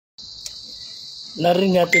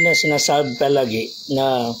Narinig natin na sinasabi palagi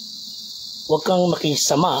na huwag kang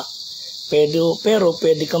makisama, pero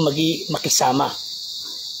pwede kang makisama.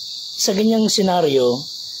 Sa ganyang senaryo,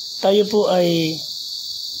 tayo po ay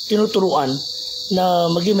tinuturuan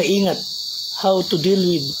na maging maingat how to deal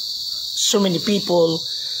with so many people,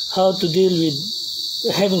 how to deal with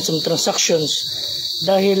having some transactions.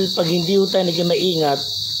 Dahil pag hindi tayo naging maingat,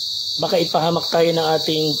 baka ipahamak tayo ng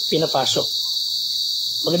ating pinapasok.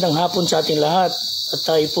 Magandang hapon sa ating lahat at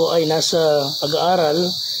tayo po ay nasa pag-aaral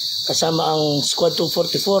kasama ang Squad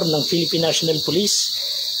 244 ng Philippine National Police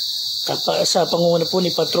sa pangunguna po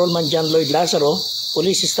ni Patrolman John Lloyd Lazaro,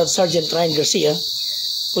 Police Staff Sergeant Ryan Garcia,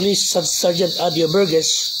 Police Staff Sergeant Adio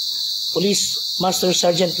Burgess, Police Master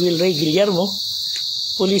Sergeant Will Ray Guillermo,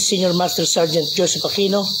 Police Senior Master Sergeant Joseph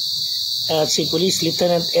Aquino at si Police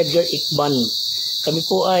Lieutenant Edgar Ikban. Kami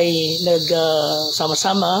po ay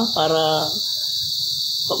nagsama-sama para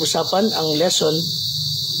pag-usapan ang lesson,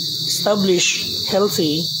 establish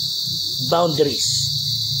healthy boundaries.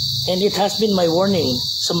 And it has been my warning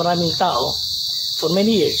sa maraming tao for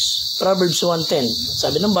many years. Proverbs 1:10.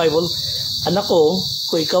 Sabi ng Bible, anak ko,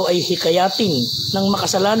 kung ikaw ay hikayatin ng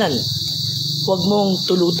makasalanan, huwag mong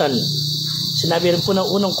tulutan. Sinabi rin po ng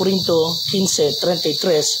unang Korinto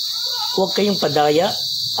 15:33, huwag kayong padaya,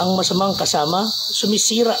 ang masamang kasama,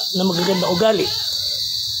 sumisira ng magagandang ugali.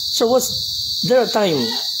 So there are times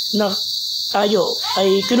na tayo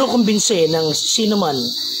ay kinukumbinse ng sino man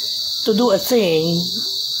to do a thing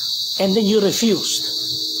and then you refused.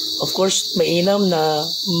 Of course, mainam na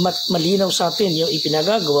malinaw sa atin yung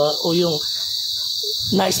ipinagagawa o yung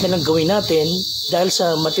nais nilang gawin natin dahil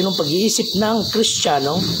sa matinong pag-iisip ng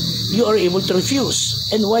Kristiyano, you are able to refuse.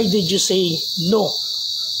 And why did you say no?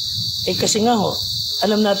 Kasi nga ho,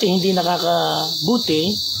 alam natin hindi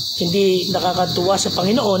nakakabuti, hindi nakakatuwa sa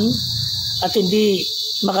Panginoon, at hindi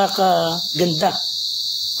makakaganda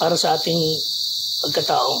para sa ating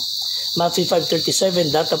pagkatao. Matthew 5:37,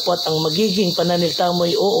 datapwat ang magiging pananalita mo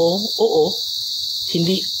ay oo,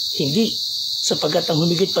 hindi, sapagkat ang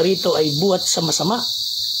humigit pa rito ay buhat sa masama.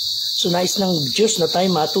 So nais ng Diyos na tayo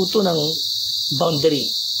matuto ng boundary,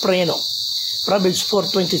 preno. Proverbs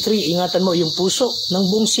 4:23, ingatan mo yung puso ng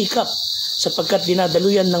buong sikap sapagkat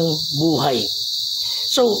dinadaluyan ng buhay.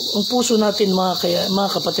 So, ang puso natin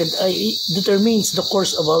mga kapatid ay determines the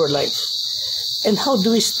course of our life. And how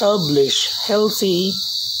do we establish healthy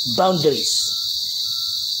boundaries?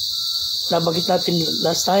 Nabanggit natin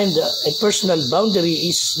last time that a personal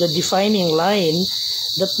boundary is the defining line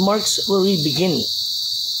that marks where we begin.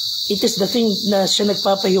 It is the thing na siya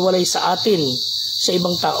nagpapahiwalay sa atin sa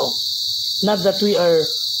ibang tao. Not that we are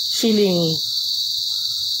feeling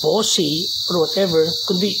bossy or whatever,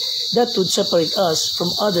 kundi that would separate us from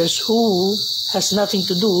others who has nothing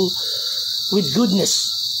to do with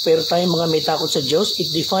goodness. Pero tayong mga may takot sa Diyos, it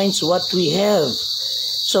defines what we have.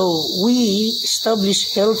 So we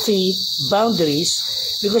establish healthy boundaries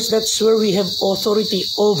because that's where we have authority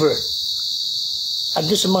over. At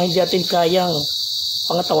doon sa mga hindi natin kayang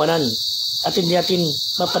pangatawanan at hindi natin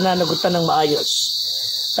mapananagutan ng maayos.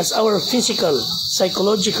 As our physical,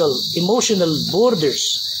 psychological, emotional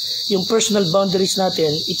borders, yung personal boundaries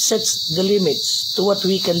natin, it sets the limits to what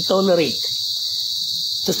we can tolerate,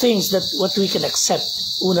 to things that what we can accept.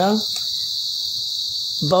 Unang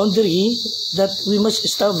boundary that we must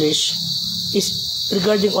establish is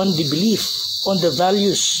regarding on the belief, on the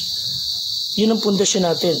values. Yun ang pundasyon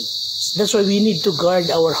natin. That's why we need to guard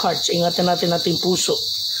our hearts. Ingatan natin ating puso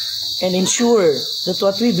and ensure that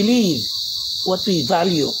what we believe, what we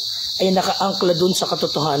value, ay nakaangkla dun sa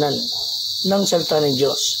katotohanan ng salita ng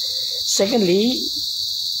Diyos. Secondly,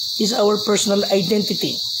 is our personal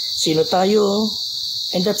identity. Sino tayo?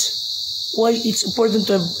 And that's why it's important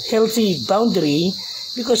to have healthy boundary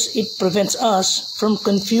because it prevents us from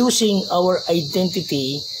confusing our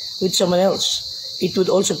identity with someone else. It would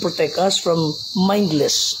also protect us from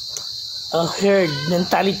mindless herd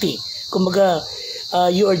mentality. Kumbaga,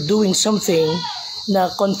 you are doing something na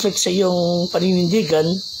conflict sa iyong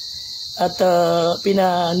paninindigan at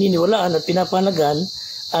pinaniniwalaan at pinapanagan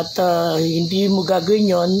at hindi mo gagawin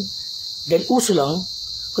yon dahil uso lang,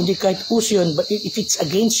 kundi kahit uso yun, but if it's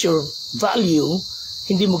against your value,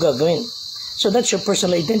 hindi mo gagawin. So that's your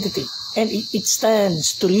personal identity. And it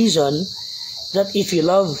stands to reason that if you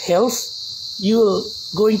love health, you're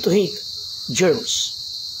going to hate germs.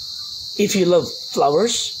 If you love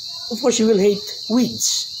flowers, of course you will hate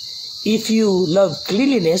weeds. If you love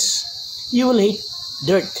cleanliness, you will hate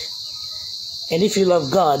dirt. And if you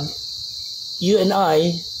love God, you and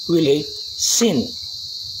I will hate sin.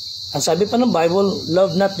 Ang sabi pa ng Bible,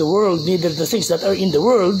 love not the world, neither the things that are in the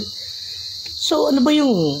world. So ano ba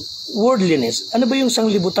yung worldliness? Ano ba yung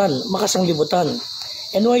makasanglibutan?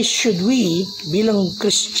 And why should we, bilang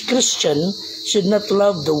Christian, should not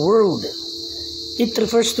love the world? It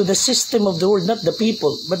refers to the system of the world, not the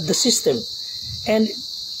people, but the system. And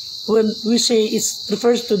when we say it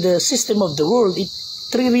refers to the system of the world,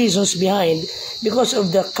 three reasons behind, because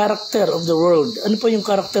of the character of the world. Ano po yung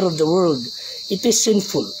character of the world? It is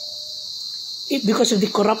sinful. Because of the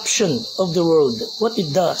corruption of the world, what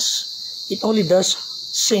it does, it only does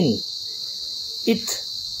sin. It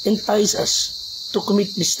entices us to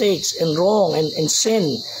commit mistakes and wrong and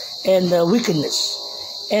sin and wickedness.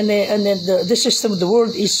 And then the system of the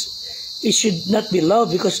world it should not be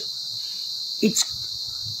loved because it's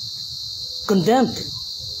condemned.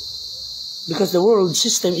 Because the world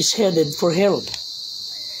system is headed for hell.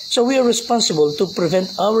 So we are responsible to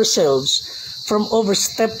prevent ourselves from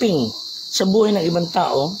overstepping sa buhay ng ibang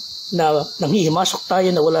tao na nanghihimasok tayo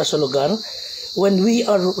na wala sa lugar. When we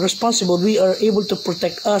are responsible, we are able to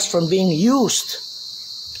protect us from being used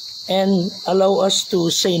and allow us to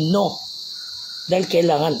say no dahil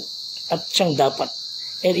kailangan at siyang dapat.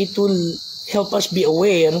 And it will help us be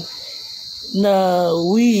aware na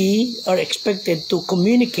we are expected to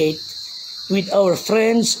communicate with our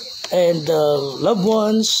friends and loved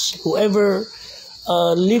ones, whoever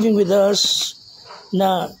living with us,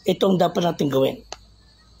 na itong dapat natin gawin.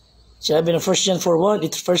 Sabi ng 1 John 4:1,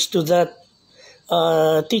 it refers to that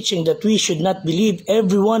teaching that we should not believe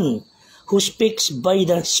everyone who speaks by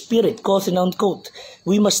the Spirit, quote and unquote.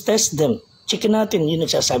 We must test them. Checkin natin, yung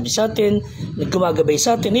nagsasabi sa atin, nagkumagabay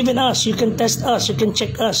sa atin. Even us, you can test us, you can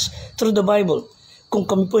check us through the Bible. Kung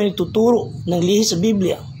kami po ay nagtuturo ng lihi sa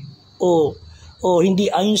Biblia o hindi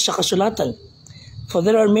ayon sa kasulatan. For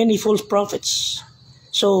there are many false prophets.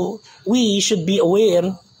 So, we should be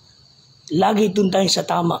aware, lagi dun tayo sa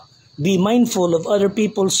tama. Be mindful of other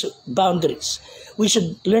people's boundaries. We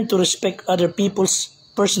should learn to respect other people's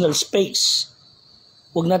personal space.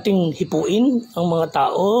 Huwag nating hipuin ang mga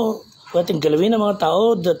tao, huwag nating galawin ang mga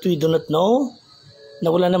tao that we do not know, na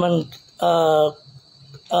wala naman,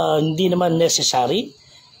 hindi naman necessary.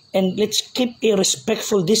 And let's keep a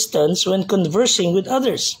respectful distance when conversing with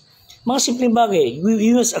others. Mga simpleng bagay, we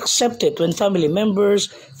must accept it when family members,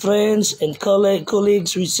 friends, and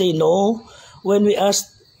colleagues we say no when we ask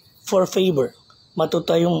for a favor.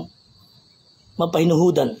 Matuto tayong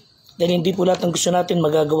mapahinuhudan dahil hindi po lahat ng gusto natin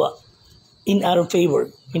magagawa in our favor.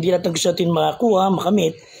 Hindi lahat ng gusto natin makakuha,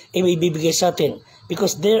 makamit, may bibigay sa atin.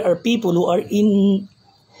 Because there are people who are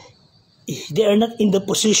they are not in the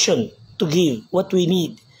position to give what we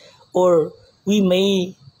need. Or we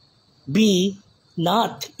may be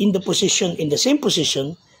not in the same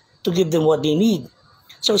position to give them what they need.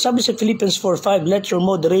 So sabi sa Philippians 4:5, let your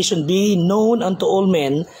moderation be known unto all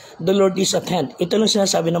men, the Lord is at hand. Ito lang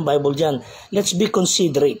sinasabi ng Bible dyan. Let's be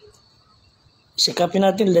considerate. Sikapin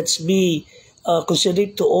natin, let's be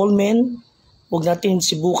considerate to all men. Huwag natin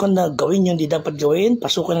sibukan na gawin yung di dapat gawin,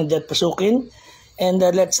 pasukan ang di dapat pasukin. And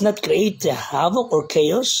let's not create havoc or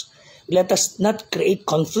chaos. Let us not create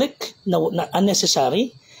conflict na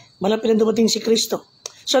unnecessary. Malapit na dumating si Kristo.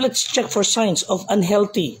 So let's check for signs of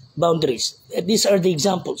unhealthy boundaries. These are the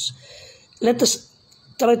examples. Let us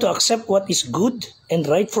try to accept what is good and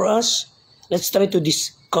right for us. Let's try to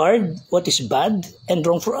discard what is bad and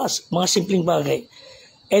wrong for us. Mga simpleng bagay.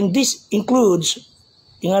 And this includes,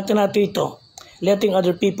 ingatan natin ito, letting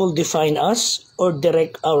other people define us or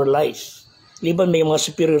direct our life. Liban may mga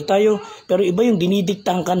superior tayo, pero iba yung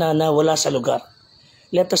dinidiktahan ka na wala sa lugar.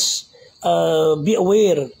 Let us be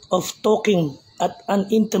aware of talking at an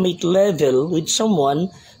intimate level with someone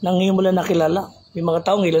na ngayon mo lang nakilala. May mga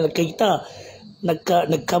tao ngayon nagkita,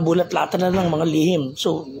 nagkabulat-latan na lang mga lihim.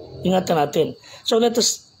 So, ingatan natin. So, let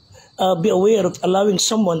us be aware of allowing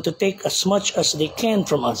someone to take as much as they can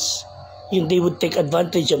from us. Yung they would take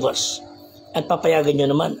advantage of us. At papayagan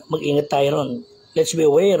nyo naman, mag-ingat tayo ron. Let's be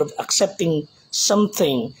aware of accepting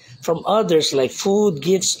something from others like food,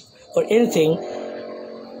 gifts, or anything,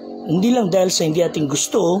 hindi lang dahil sa hindi ating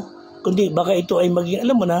gusto, kundi baka ito ay maging,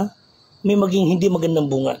 alam mo na, may maging hindi magandang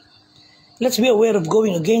bunga. Let's be aware of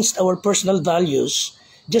going against our personal values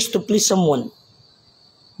just to please someone.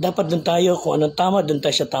 Dapat dun tayo, kung anong tama, dun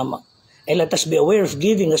tayo sa tama. And let us be aware of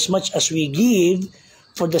giving as much as we give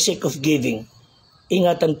for the sake of giving.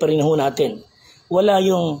 Ingatan pa rin ho natin. Wala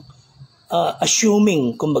yung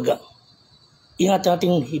assuming, kumbaga. Ingatan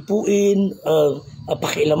natin hipuin,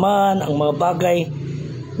 pakialaman, ang mga bagay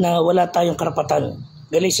na wala tayong karapatan.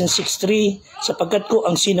 Galatians 6:3, sapagkat ko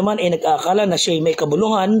ang sinuman ay nag-aakala na siya ay may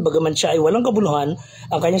kabuluhan, bagaman siya ay walang kabuluhan,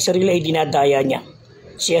 ang kanyang sarili ay dinadaya niya.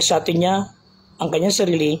 Siya sa atin niya, ang kanyang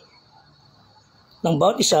sarili ng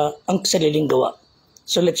bawat isa ang sariling gawa.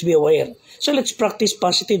 So let's be aware. So let's practice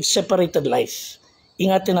positive separated life.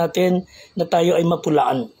 Ingatan natin na tayo ay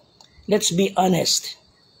mapulaan. Let's be honest.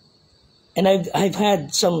 And I've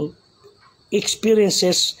had some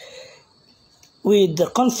experiences with the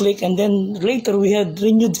conflict, and then later we had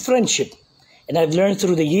renewed friendship. And I've learned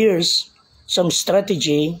through the years some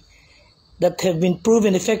strategy that have been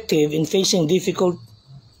proven effective in facing difficult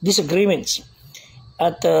disagreements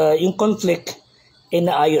at yung conflict ay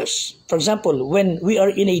naayos. For example, when we are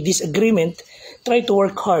in a disagreement, try to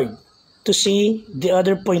work hard to see the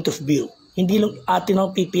other point of view. Hindi lang atin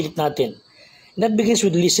ang pipilit natin. And that begins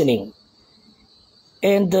with listening.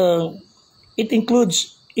 And it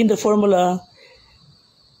includes in the formula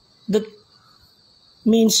that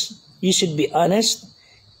means you should be honest,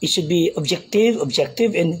 it should be objective,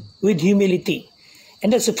 and with humility. And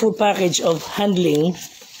that's a full package of handling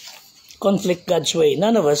conflict God's way.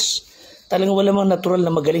 None of us, talagang wala mang natural na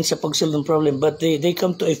magaling sa pag-solve ng problem, but they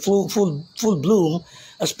come to a full bloom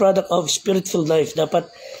as product of spirit-filled life. Dapat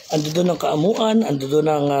ando doon ang kaamuan, ando doon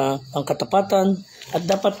ang katapatan, at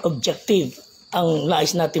dapat objective ang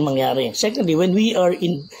nais natin mangyari. Secondly,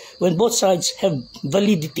 when both sides have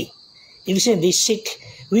validity, ibig sabihin,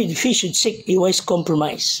 we should seek a wise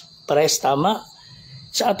compromise. Parehas tama.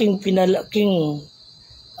 Sa ating pinalaking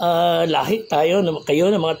lahi tayo, kayo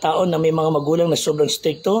na mga tao na may mga magulang na sobrang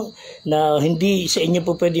stricto, na hindi sa inyo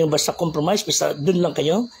po pwede yung basta compromise, basta dun lang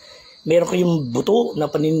kayo. Meron kayong buto na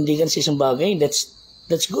paninindigan sa isang bagay, that's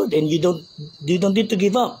good, and you don't need to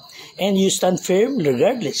give up, and you stand firm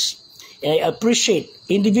regardless. And I appreciate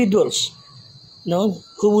individuals,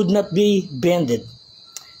 who would not be bended.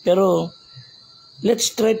 Pero let's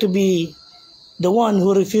try to be the one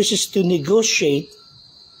who refuses to negotiate.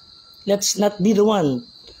 Let's not be the one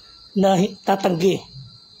na tatanggi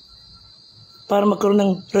para magkaroon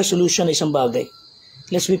ng resolution na isang bagay.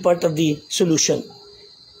 Let's be part of the solution.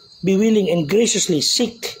 Be willing and graciously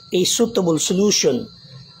seek a suitable solution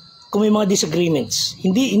kung may mga disagreements.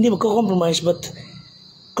 Hindi magko-compromise, but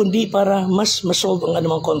kundi para mas masolve ang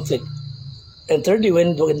anumang conflict. And thirdly,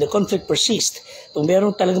 when the conflict persists, kung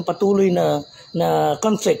meron talagang patuloy na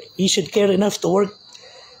conflict, you should care enough to work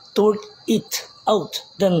it out,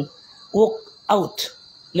 then walk out.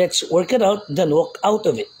 Let's work it out, then walk out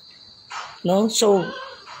of it. No? So,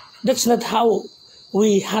 that's not how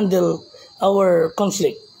we handle our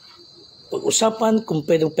conflict. Pag-usapan, kung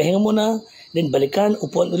pwedeng pahinga muna, then balikan,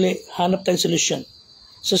 upuan uli, hanap tayong solution.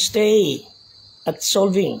 So, stay at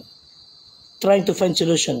solving, trying to find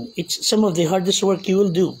solution. It's some of the hardest work you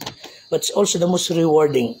will do, but it's also the most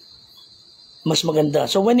rewarding. Mas maganda.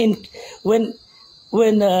 So when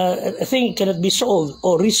a thing cannot be solved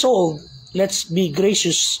or resolved, let's be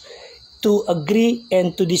gracious to agree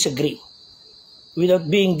and to disagree without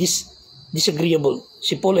being disagreeable.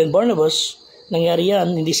 Si Paul and Barnabas, nangyari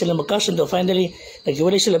yan, hindi sila magkasundo. Finally,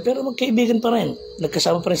 naghiwalay sila, pero magkaibigan pa rin.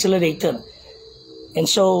 Nagkasama pa rin sila later. And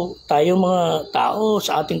so, tayong mga tao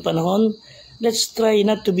sa ating panahon, let's try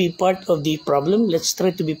not to be part of the problem. Let's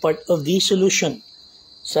try to be part of the solution.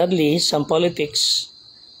 Sadly, some politics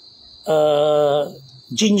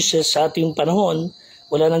geniuses sa ating panahon,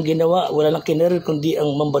 wala nang ginawa, wala nang kinarir, kundi ang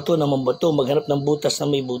mambato na mambato, maghanap ng butas na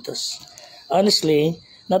may butas. Honestly,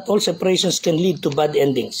 not all separations can lead to bad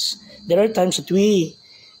endings. There are times that we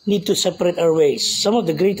need to separate our ways. Some of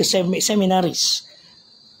the greatest seminaries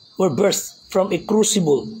were birthed from a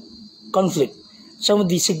crucible conflict. Some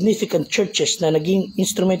of the significant churches na naging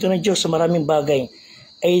instrumento ng Diyos sa maraming bagay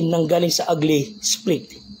ay nanggaling sa ugly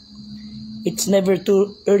split. It's never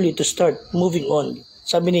too early to start moving on.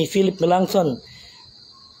 Sabi ni Philip Melanchthon,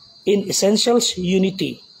 in essentials,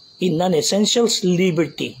 unity. In non-essentials,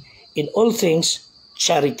 liberty. In all things,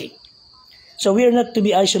 charity. So we are not to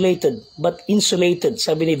be isolated, but insulated,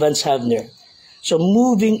 sabi ni Vance Havner. So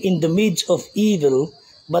moving in the midst of evil,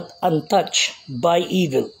 but untouched by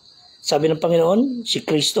evil. Sabi ng Panginoon, si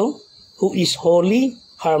Kristo, who is holy,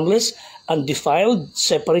 harmless, undefiled,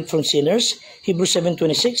 separate from sinners, Hebrews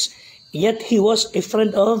 7:26, yet he was a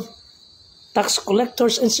friend of tax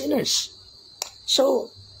collectors and sinners.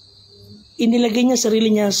 So, inilagay niya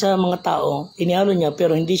sarili niya sa mga tao, inialo niya,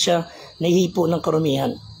 pero hindi siya nahihipo ng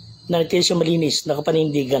karumihan. Nanatili siya malinis,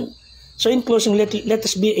 nakapanindigan. So in closing, let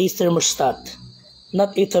us be a thermostat,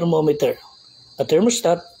 not a thermometer. A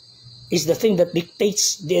thermostat is the thing that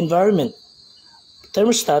dictates the environment.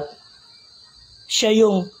 Thermostat, siya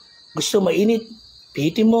yung gusto mainit,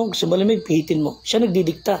 pihitin mo, gusto malamig, pihitin mo. Siya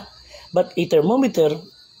nagdidikta. But a thermometer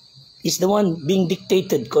is the one being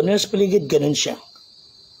dictated. Kung ano sa paligid, ganun siya.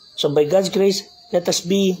 So by God's grace, let us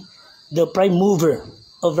be the prime mover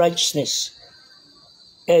of righteousness.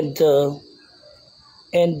 And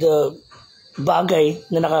and bagay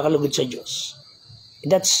na nakakalugod sa Diyos.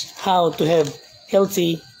 That's how to have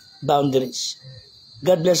healthy boundaries.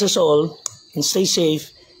 God bless us all and stay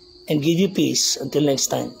safe and give you peace until next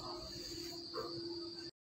time.